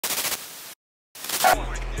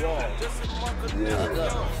Post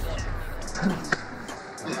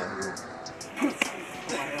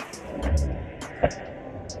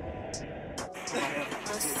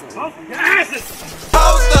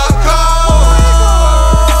a code,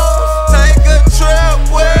 take a trip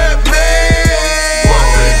with me. Where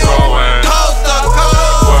we going? Post a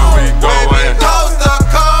code. Where we going? Post a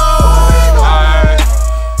code,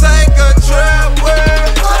 take a trip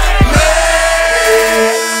with me.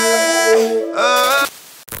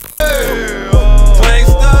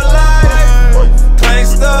 Clankster life,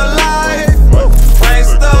 Clankster life,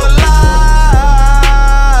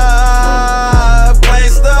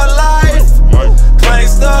 Clankster life,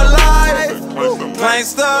 Clankster life,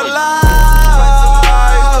 Clankster life,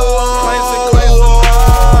 Clankster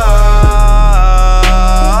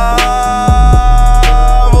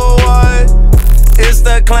life. It's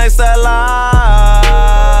the Clankster life.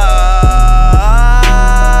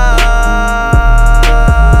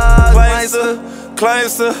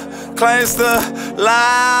 Clankster, Clankster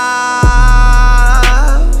live.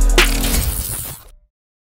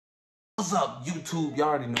 What's up, YouTube? Y'all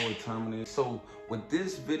already know what time it is. So with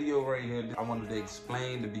this video right here, I wanted to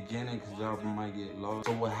explain the beginning because y'all might get lost.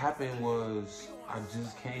 So what happened was I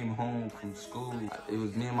just came home from school. It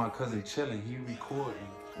was me and my cousin chilling. He recording.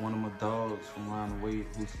 One of my dogs from around the way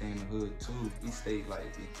who stay in the hood too. He stayed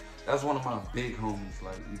like, that's one of my big homies.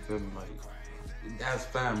 Like, you feel me? Like, that's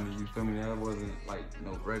family, you feel me? That wasn't like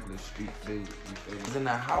no regular street dude, you feel me? He was in the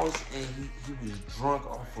house and he was drunk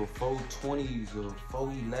off of 420s or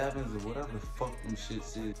 411s or whatever the fuck them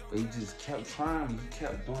shits is. But he just kept trying me. He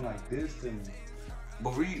kept doing like this to me.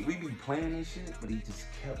 But we be playing and shit, but he just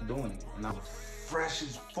kept doing it. And I was fresh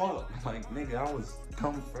as fuck. Like, nigga, I was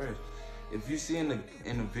dumb fresh. If you see in the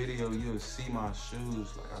video, you'll see my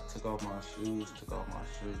shoes. Like, I took off my shoes, I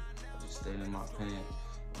just stayed in my pants.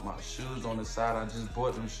 My shoes on the side, I just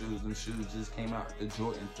bought them shoes. Them shoes just came out, the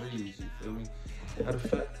Jordan 3s, you feel me?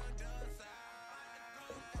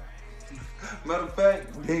 Matter of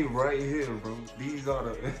fact, they right here, bro. These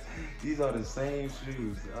are the same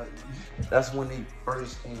shoes. That's when they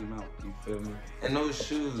first came out, you feel me? And those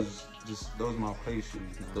shoes, those are my play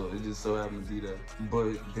shoes. So it just so happened to be that.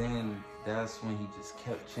 But then that's when he just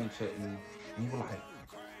kept chin-checking me. And he was like,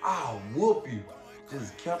 I'll whoop you.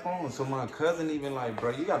 Just kept on. So my cousin even like,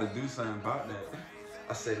 bro, you gotta do something about that.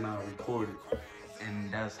 I said, nah, record it. And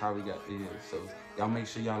that's how we got here. So y'all make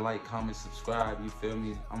sure y'all like, comment, subscribe, you feel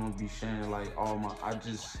me? I'm gonna be sharing like I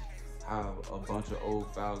just have a bunch of old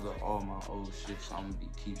files of all my old shit, so I'm gonna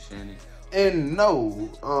keep sharing it. And no,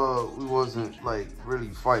 we wasn't like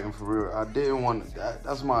really fighting for real. I didn't want to,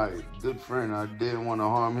 that's my good friend. I didn't want to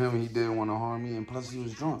harm him, he didn't want to harm me, and plus he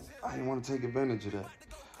was drunk. I didn't want to take advantage of that.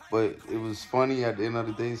 But it was funny at the end of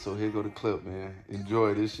the day, so here go the clip, man.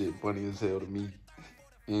 Enjoy this shit. Funny as hell to me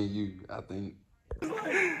and you, I think.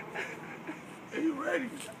 Are you ready?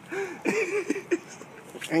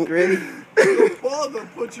 Ain't ready. Your father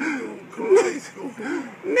put you in high school.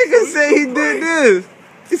 Nigga said he did this.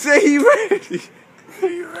 He said he ready.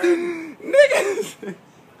 You ready? Nigga.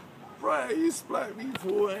 Right, you splat me,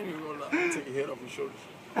 fool. I ain't even gonna lie. Take your head off your shoulders.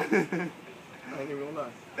 I ain't even gonna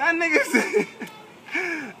lie. That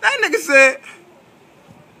nigga said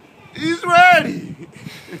he's ready.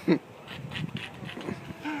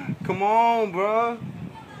 Come on, bro.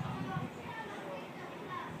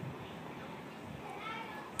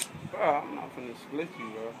 Bro, I'm not finna split you,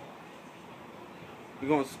 bro. We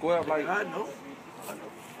gonna square up like I know.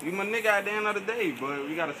 You my nigga at the end of the day, but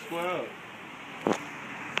we gotta square up.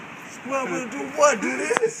 Well, I'm gonna do what? Do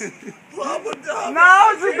this? Well, I'm gonna die. No, I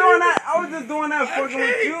was just doing that fucking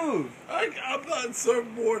with you. I'm not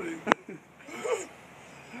surfboarding.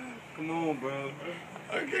 Come on, bro.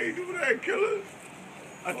 I can't do that, killer.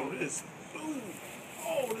 I do this. Ooh.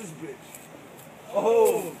 Oh, this bitch.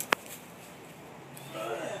 Oh.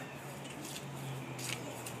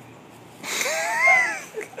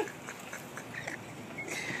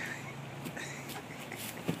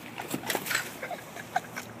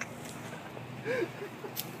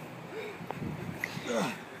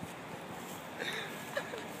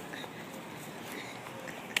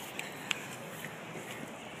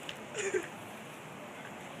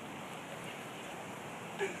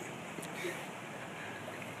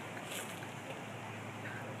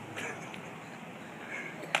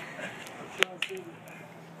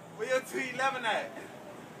 Where your 211 at?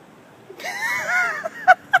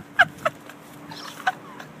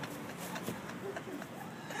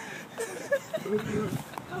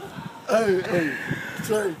 Hey,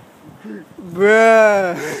 Trey.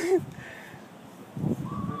 Bruh.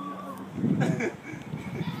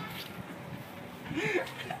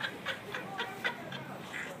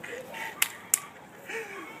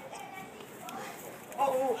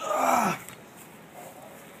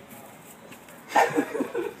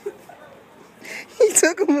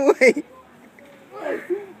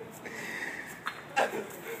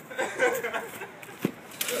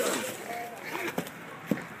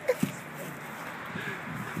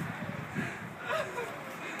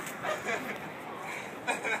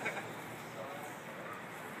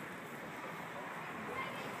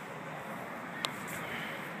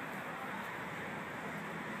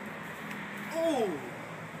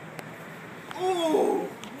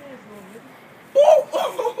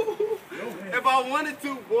 wanted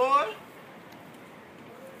to, boy.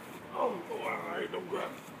 Oh, all right, don't grab it.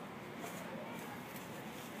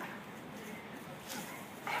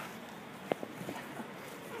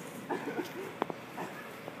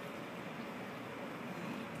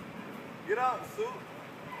 Get up, Soup.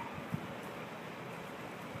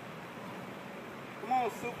 Come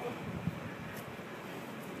on, Super.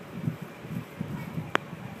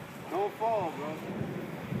 Don't fall, bro.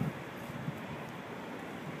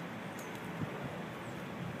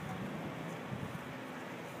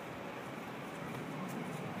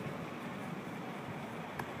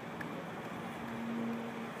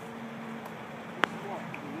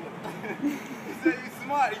 He said you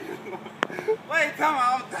smart. Wait, come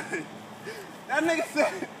on. That nigga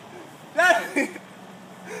said that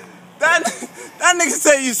nigga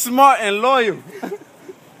said you smart and loyal.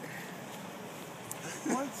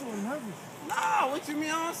 Why you so nervous? Nah, what you mean?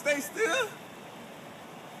 I don't stay still.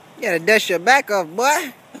 You gotta dust your back off,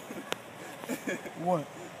 boy. What?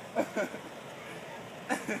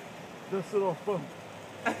 Dust it off first.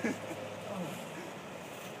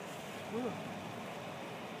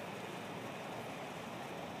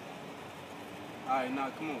 Alright, now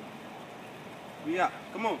come on. We out.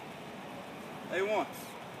 Come on. A1.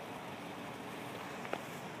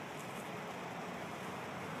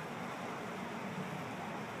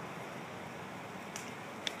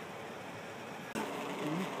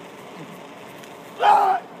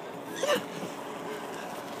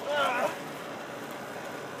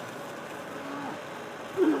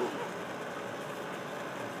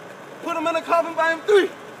 Put him in the coffin by him 3.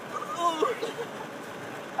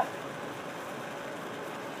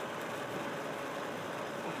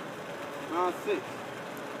 Round 6.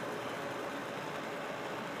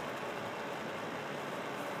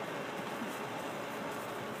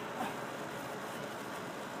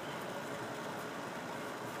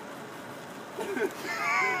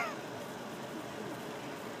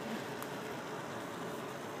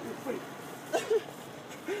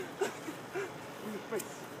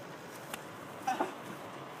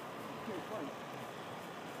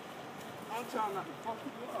 I'm trying not to fuck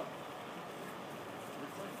you up.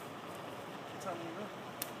 Tell me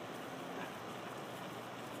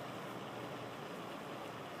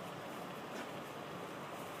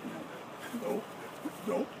Nope.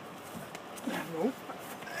 Nope. Nope.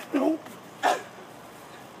 Nope.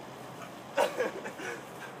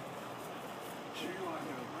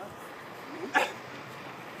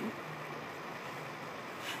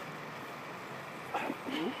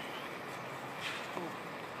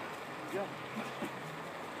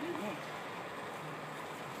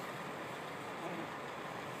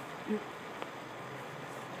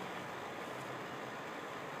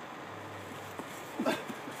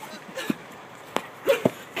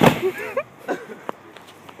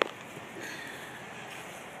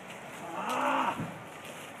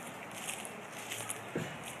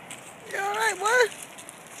 You alright, boy?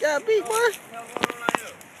 Got beat, boy?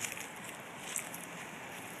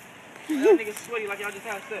 Y'all niggas sweaty like y'all just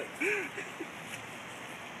had sex.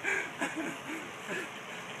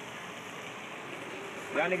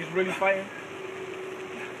 Y'all niggas really fighting?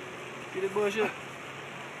 See this bullshit?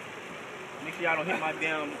 Make sure y'all don't hit my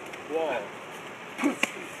damn wall.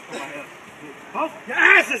 Off your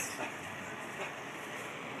asses!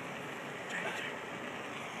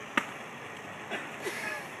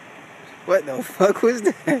 What the fuck was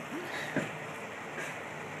that? You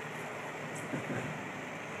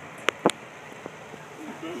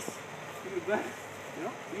the best. You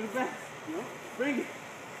know? You the best. You know? Bring it.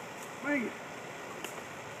 Bring it.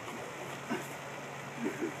 You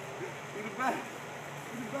the best.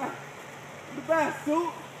 You the best. You the best, dude.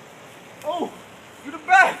 Oh, you the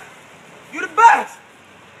best. You the best.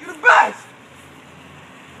 You the best.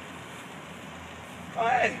 Oh,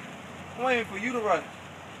 hey. I'm waiting for you to rush.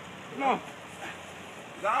 Come on.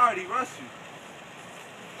 'Cause I already rushed you.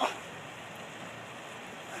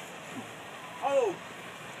 Oh.